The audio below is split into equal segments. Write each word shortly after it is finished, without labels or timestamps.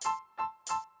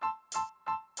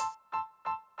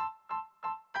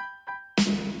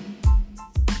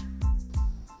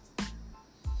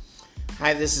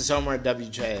Hi, this is Homer at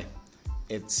WJ.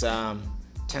 It's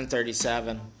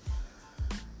 10:37.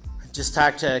 I just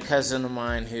talked to a cousin of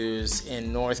mine who's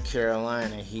in North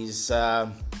Carolina. He's near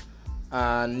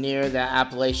the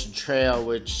Appalachian Trail,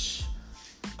 which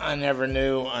I never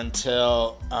knew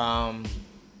until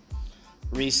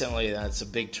recently. That's a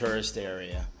big tourist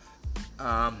area.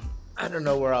 I don't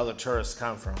know where all the tourists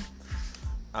come from.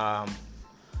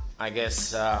 I guess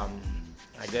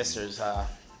there's a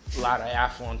lot of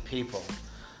affluent people.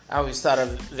 I always thought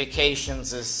of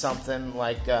vacations as something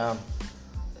like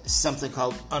something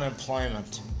called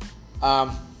unemployment.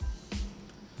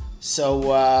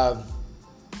 So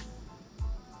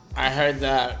I heard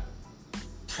the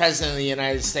President of the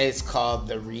United States called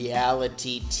the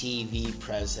reality TV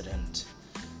president.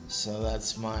 So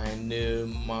that's my new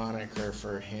moniker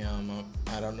for him.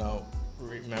 I don't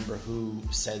remember who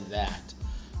said that.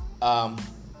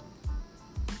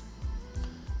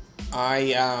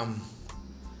 I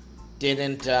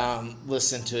didn't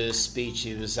listen to his speech.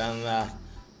 He was on the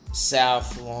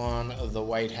south lawn of the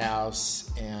White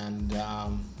House, and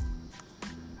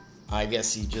I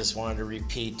guess he just wanted to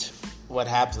repeat what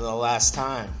happened the last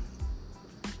time.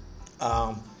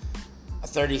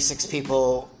 36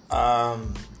 people got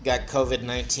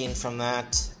COVID-19 from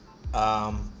that.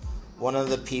 One of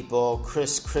the people,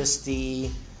 Chris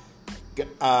Christie,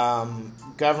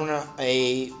 governor of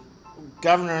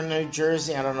New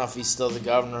Jersey. I don't know if he's still the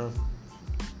governor.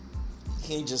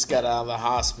 He just got out of the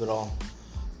hospital.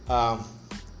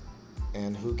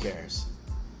 And who cares?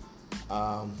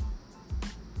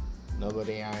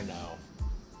 Nobody I know.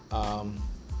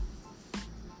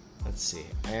 Let's see.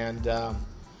 And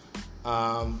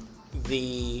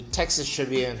the Texas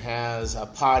Tribune has a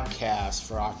podcast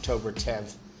for October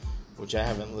 10th, which I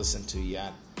haven't listened to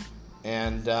yet.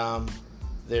 And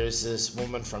there's this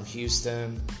woman from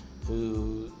Houston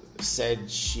who said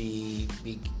she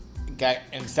got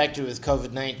infected with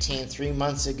COVID-19 3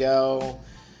 months ago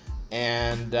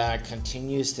and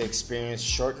continues to experience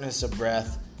shortness of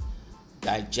breath,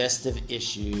 digestive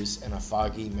issues, and a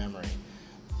foggy memory.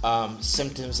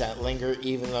 Symptoms that linger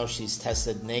even though she's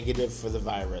tested negative for the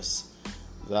virus.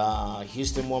 The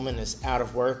Houston woman is out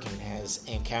of work and has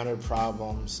encountered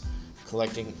problems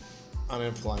collecting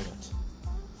unemployment.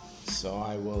 So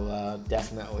I will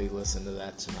definitely listen to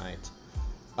that tonight.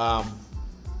 I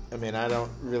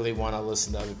don't really want to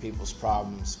listen to other people's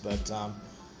problems, but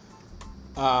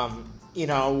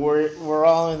we're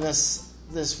all in this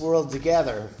world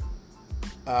together,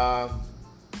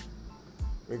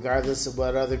 regardless of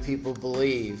what other people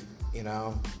believe,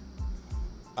 and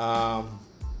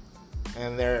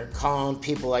they're calling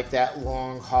people like that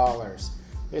long haulers.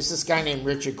 There's this guy named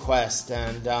Richard Quest,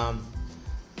 and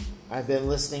I've been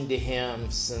listening to him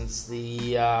since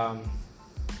the, I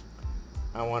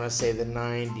want to say the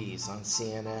 90s on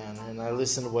CNN, and I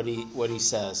listen to what he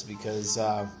says because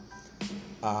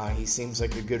he seems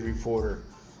like a good reporter.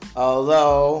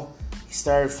 Although he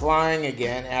started flying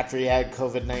again after he had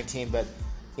COVID-19, but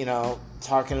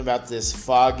talking about this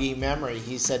foggy memory,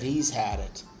 he said he's had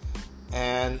it,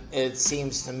 and it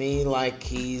seems to me like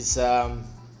he's from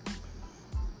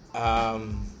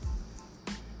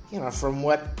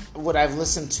what I've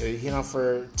listened to,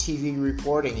 for TV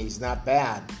reporting, he's not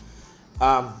bad.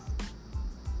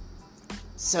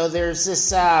 So there's this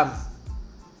thing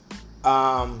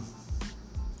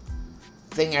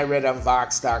I read on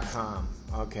Vox.com.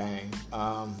 Okay,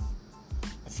 I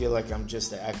feel like I'm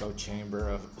just an echo chamber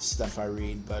of stuff I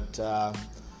read, but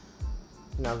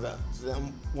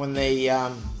when they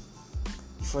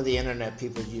before the internet,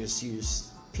 people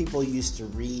used to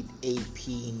read AP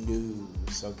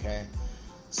News, okay?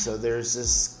 So there's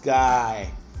this guy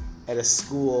at a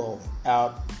school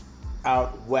out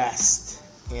west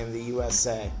in the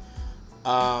USA.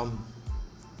 And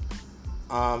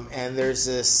there's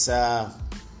this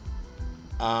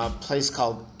place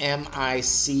called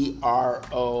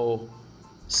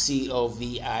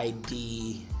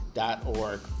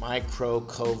microcovid.org,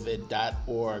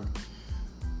 microcovid.org.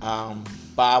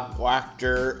 Bob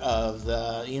Wachter of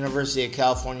the University of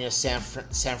California, San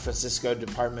Francisco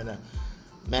Department of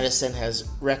Medicine has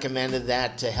recommended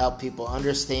that to help people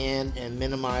understand and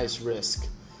minimize risk.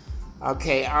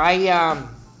 Okay, I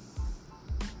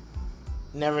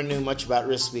never knew much about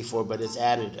risk before, but it's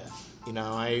additive.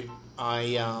 I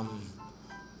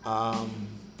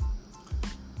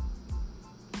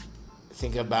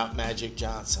think about Magic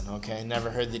Johnson. Okay,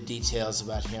 never heard the details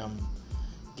about him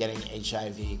getting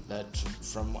HIV, but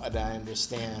from what I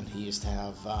understand, he used to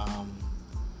have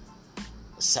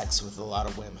sex with a lot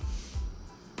of women.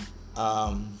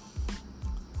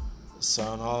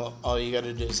 So all you got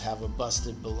to do is have a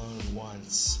busted balloon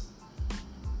once,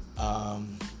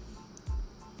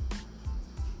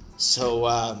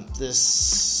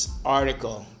 This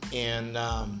article in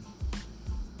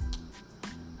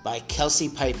by Kelsey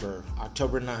Piper,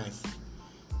 October 9th,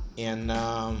 in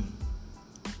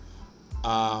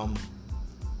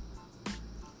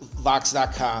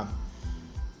Vox.com,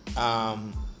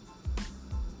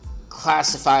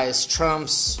 classifies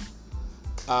Trump's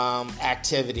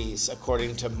activities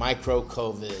according to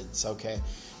micro-COVIDs, okay?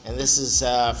 And this is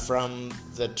from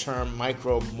the term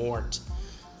micro-mort.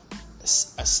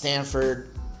 Stanford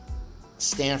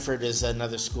is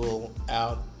another school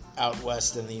out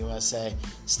west in the USA.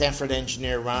 Stanford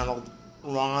engineer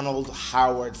Ronald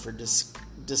Howard for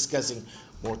discussing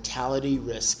mortality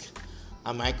risk.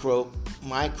 A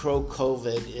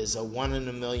micro-COVID is a 1 in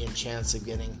a million chance of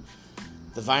getting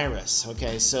the virus.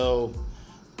 Okay, so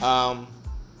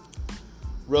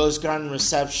Rose Garden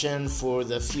reception for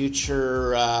the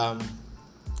future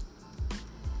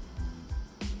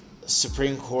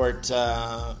Supreme Court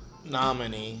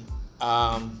nominee.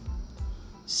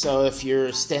 So if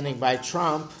you're standing by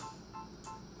Trump,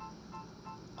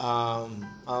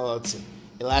 let's see.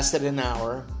 It lasted an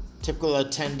hour. Typical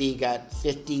attendee got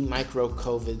 50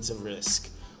 micro-COVIDs of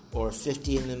risk, or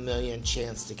 50 in a million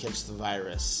chance to catch the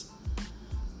virus.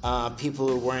 People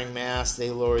who are wearing masks,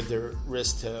 they lowered their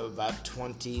risk to about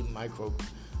 20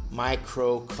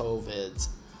 micro-COVIDs.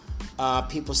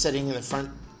 People sitting in the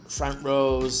front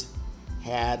rows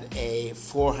had a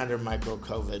 400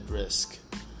 micro-COVID risk.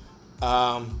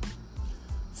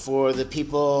 For the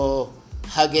people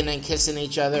hugging and kissing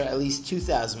each other, at least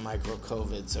 2,000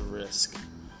 micro-COVIDs of risk.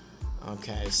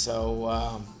 Okay, so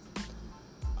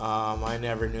I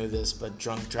never knew this, but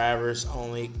drunk drivers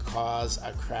only cause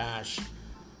a crash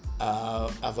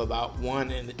of about 1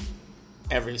 in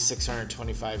every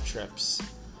 625 trips.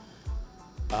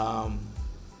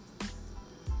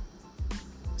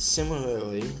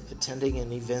 Similarly, attending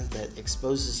an event that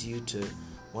exposes you to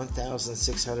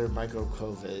 1,600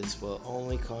 micro-COVIDs will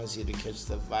only cause you to catch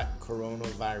the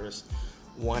coronavirus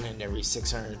 1 in every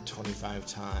 625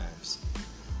 times.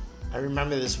 I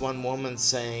remember this one woman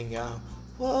saying,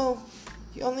 well,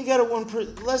 you only got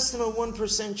less than a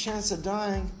 1% chance of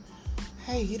dying.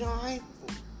 Hey, I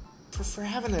prefer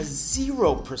having a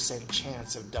 0%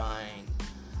 chance of dying.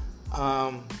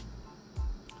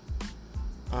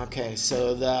 Okay,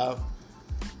 so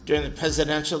during the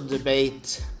presidential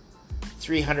debate,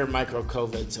 300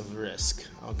 micro-COVIDs of risk,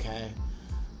 okay?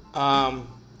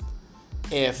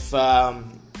 If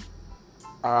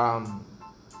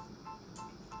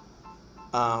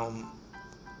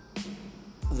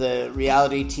the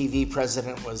reality TV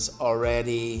president was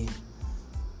already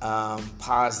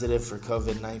positive for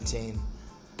COVID-19,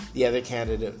 the other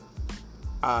candidate,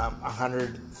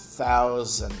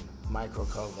 100,000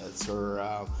 micro-COVIDs,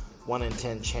 or 1 in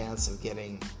 10 chance of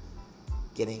getting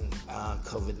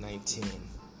COVID-19.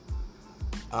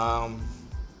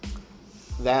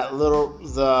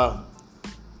 The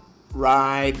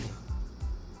ride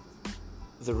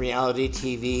the reality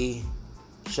TV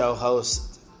show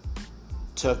host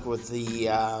took with the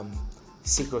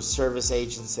Secret Service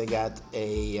agents, they got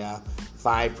a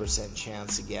 5%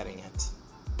 chance of getting it.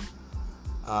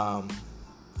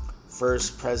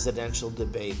 First presidential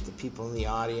debate, the people in the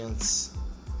audience,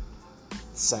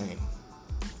 same.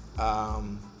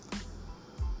 The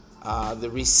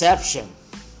reception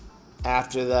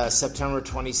after the September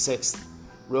 26th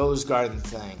Rose Garden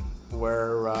thing,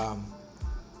 where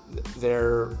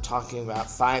they're talking about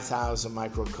 5,000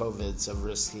 micro-COVIDs of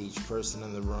risk to each person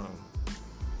in the room.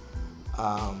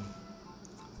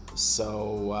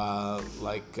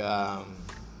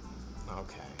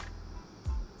 Okay.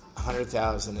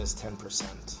 100,000 is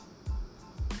 10%.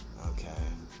 Okay.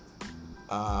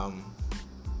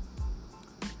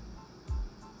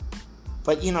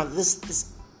 But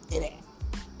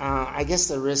I guess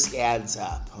the risk adds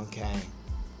up. Okay,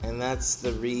 and that's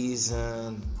the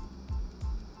reason.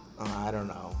 I don't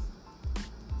know.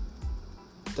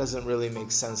 It doesn't really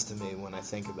make sense to me when I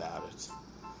think about it.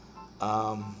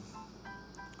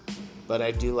 But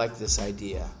I do like this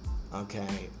idea.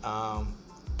 Okay.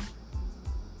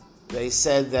 They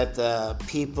said that the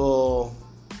people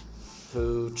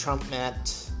who Trump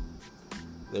met,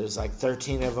 there's like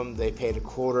 13 of them, they paid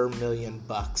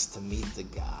 $250,000 to meet the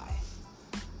guy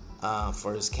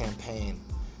for his campaign.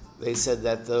 They said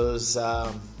that those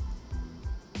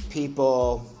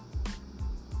people,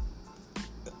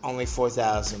 only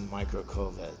 4,000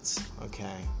 micro-COVIDs,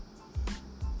 okay?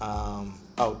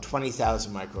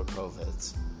 20,000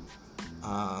 micro-COVIDs.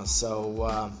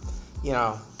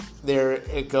 There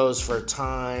it goes for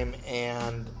time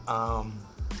and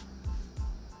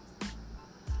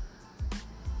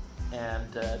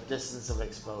distance of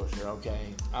exposure.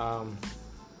 Okay.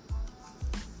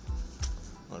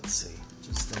 Let's see.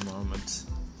 Just a moment.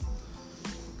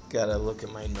 Gotta look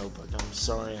at my notebook. I'm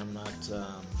sorry I'm not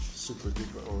super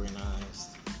duper organized.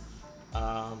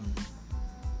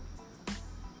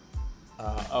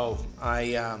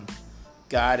 I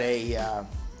got a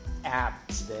app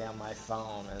today on my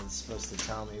phone, and it's supposed to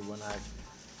tell me when I've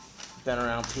been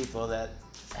around people that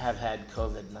have had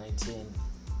COVID-19.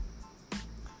 It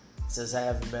says I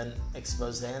haven't been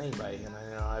exposed to anybody, and I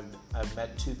know I've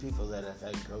met 2 people that have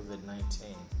had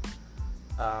COVID-19.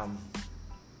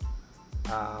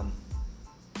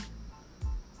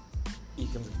 You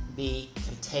can be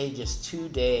contagious 2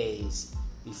 days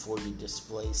before you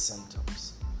display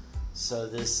symptoms. So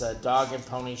this dog and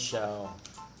pony show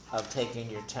of taking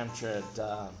your temperature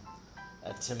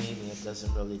at Tamimi,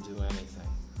 doesn't really do anything.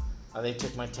 They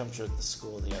took my temperature at the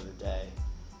school the other day,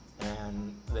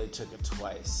 and they took it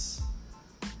twice.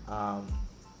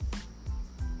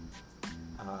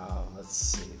 Let's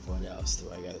see, what else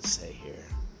do I gotta say here?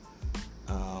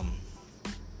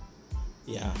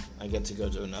 Yeah, I get to go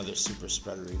to another super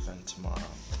spreader event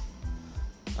tomorrow.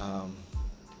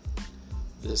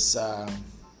 This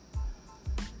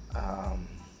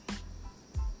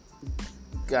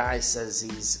guy says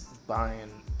he's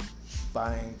buying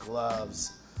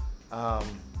gloves. I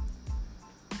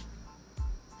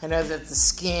know that the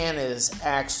scan is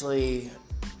actually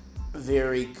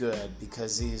very good,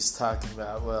 because he's talking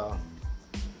about,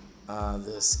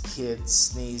 this kid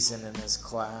sneezing in his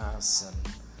class and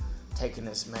taking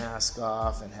his mask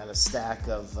off and had a stack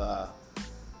of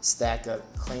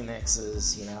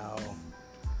Kleenexes,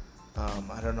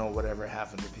 I don't know whatever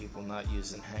happened to people not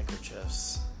using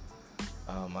handkerchiefs.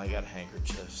 I got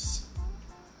handkerchiefs.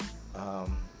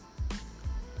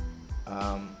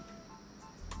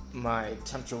 My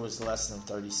temperature was less than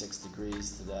 36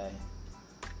 degrees today.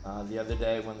 The other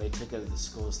day when they took it to the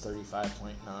school, it was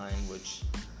 35.9, which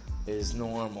is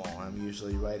normal. I'm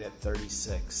usually right at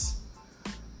 36.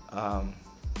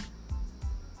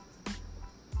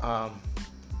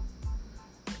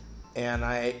 And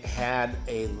I had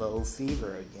a low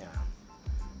fever again.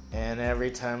 And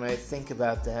every time I think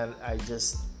about that, I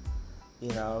just,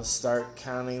 start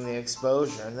counting the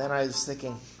exposure. And then I was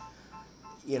thinking,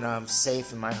 I'm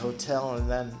safe in my hotel. And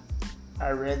then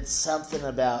I read something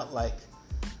about,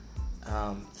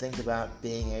 think about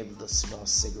being able to smell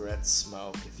cigarette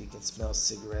smoke. If you can smell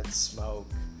cigarette smoke,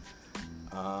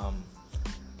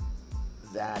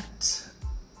 that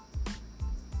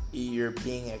you're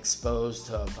being exposed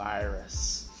to a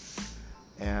virus.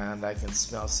 And I can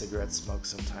smell cigarette smoke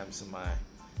sometimes in my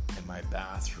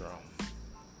bathroom.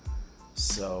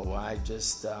 So I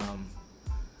just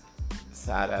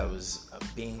thought I was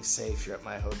being safe here at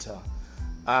my hotel.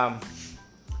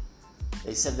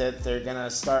 They said that they're going to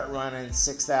start running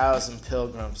 6,000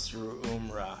 pilgrims through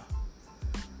Umrah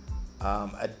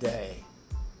a day.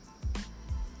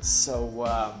 So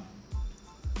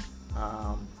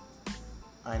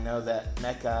I know that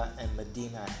Mecca and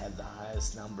Medina had the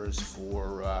highest numbers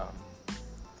for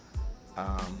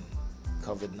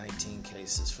COVID-19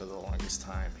 cases for the longest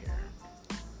time here.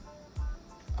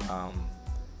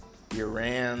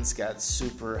 Iran's got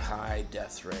super high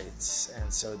death rates,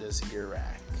 and so does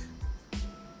Iraq.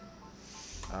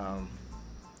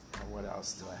 What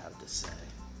else do I have to say?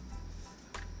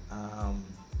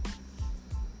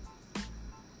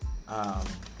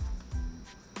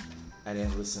 I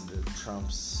didn't listen to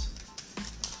Trump's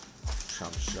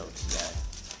show today.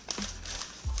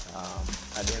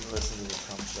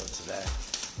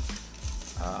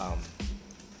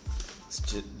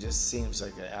 It just seems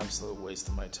like an absolute waste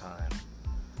of my time.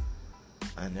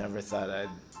 I never thought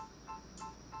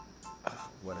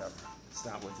whatever. It's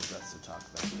not worth the guts to talk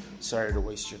about. Sorry to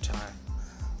waste your time.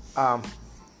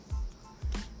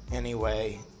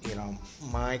 Anyway,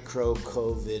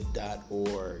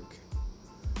 microcovid.org.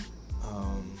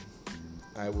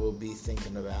 I will be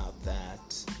thinking about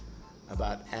that,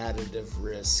 about additive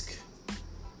risk.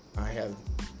 I have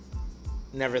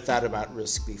never thought about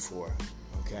risk before,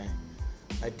 okay?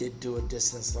 I did do a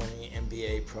distance learning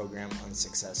MBA program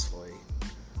unsuccessfully.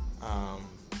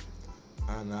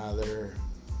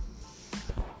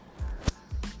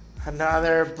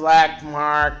 Another black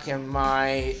mark in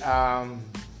my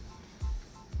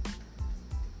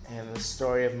in the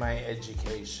story of my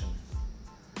education.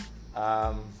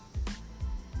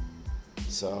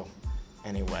 So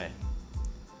anyway,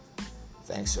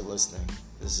 thanks for listening.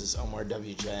 This is Omar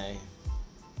WJ.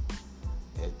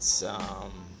 It's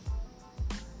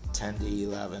 10 to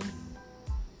 11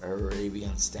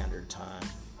 Arabian Standard Time.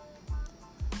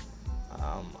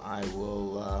 I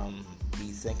will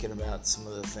be thinking about some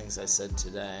of the things I said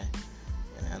today,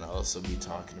 and I'll also be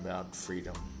talking about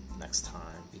freedom next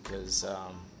time, because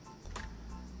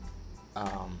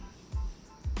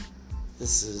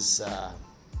this has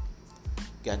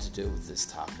got to do with this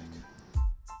topic.